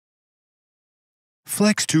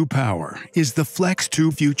Flex2Power is the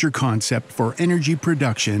Flex2 future concept for energy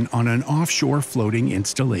production on an offshore floating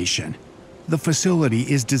installation. The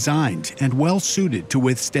facility is designed and well suited to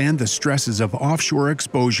withstand the stresses of offshore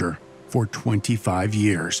exposure for 25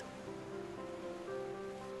 years.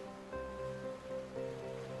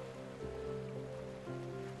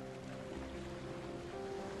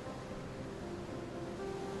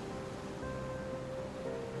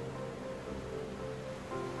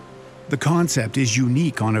 The concept is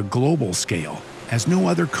unique on a global scale, as no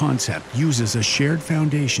other concept uses a shared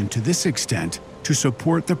foundation to this extent to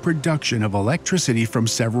support the production of electricity from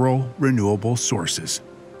several renewable sources.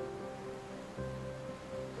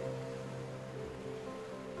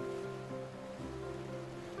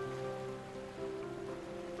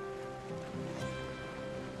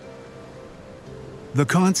 The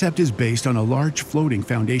concept is based on a large floating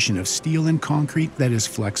foundation of steel and concrete that is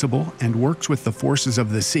flexible and works with the forces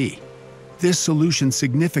of the sea. This solution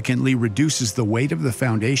significantly reduces the weight of the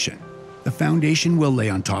foundation. The foundation will lay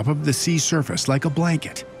on top of the sea surface like a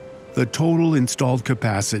blanket. The total installed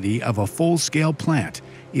capacity of a full-scale plant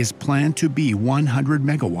is planned to be 100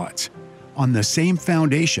 megawatts. On the same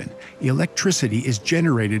foundation, electricity is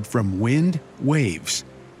generated from wind, waves,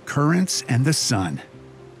 currents, and the sun.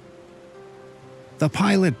 The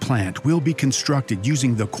pilot plant will be constructed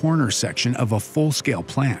using the corner section of a full-scale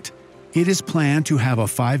plant. It is planned to have a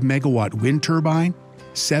 5-megawatt wind turbine,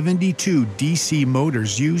 72 DC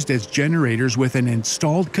motors used as generators with an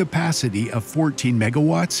installed capacity of 14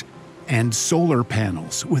 megawatts, and solar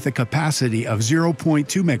panels with a capacity of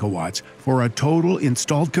 0.2 megawatts for a total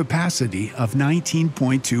installed capacity of 19.2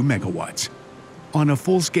 megawatts. On a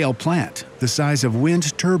full-scale plant, the size of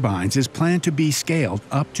wind turbines is planned to be scaled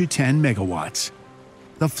up to 10 megawatts.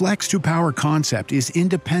 The Flex2Power concept is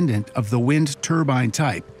independent of the wind turbine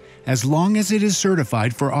type, as long as it is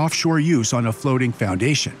certified for offshore use on a floating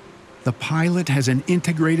foundation. The pilot has an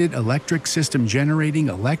integrated electric system generating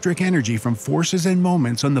electric energy from forces and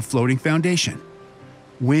moments on the floating foundation.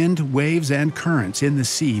 Wind, waves, and currents in the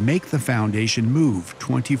sea make the foundation move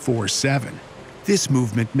 24/7. This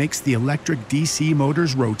movement makes the electric DC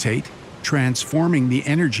motors rotate, transforming the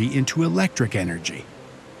energy into electric energy.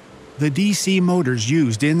 The DC motors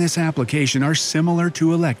used in this application are similar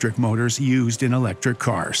to electric motors used in electric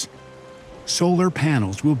cars. Solar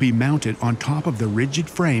panels will be mounted on top of the rigid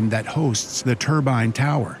frame that hosts the turbine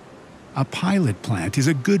tower. A pilot plant is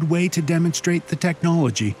a good way to demonstrate the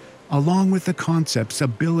technology, along with the concept's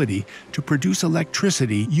ability to produce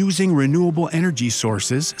electricity using renewable energy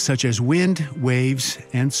sources such as wind, waves,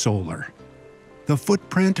 and solar. The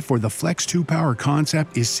footprint for the Flex2Power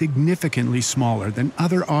concept is significantly smaller than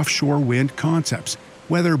other offshore wind concepts,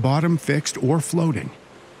 whether bottom-fixed or floating.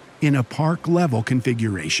 In a park-level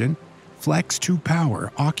configuration, Flex2Power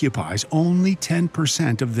occupies only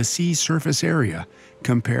 10% of the sea surface area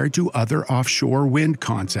compared to other offshore wind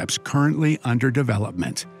concepts currently under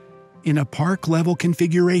development. In a park-level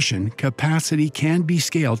configuration, capacity can be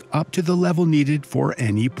scaled up to the level needed for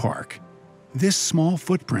any park. This small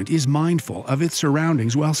footprint is mindful of its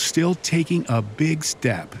surroundings while still taking a big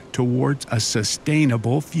step towards a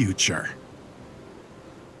sustainable future.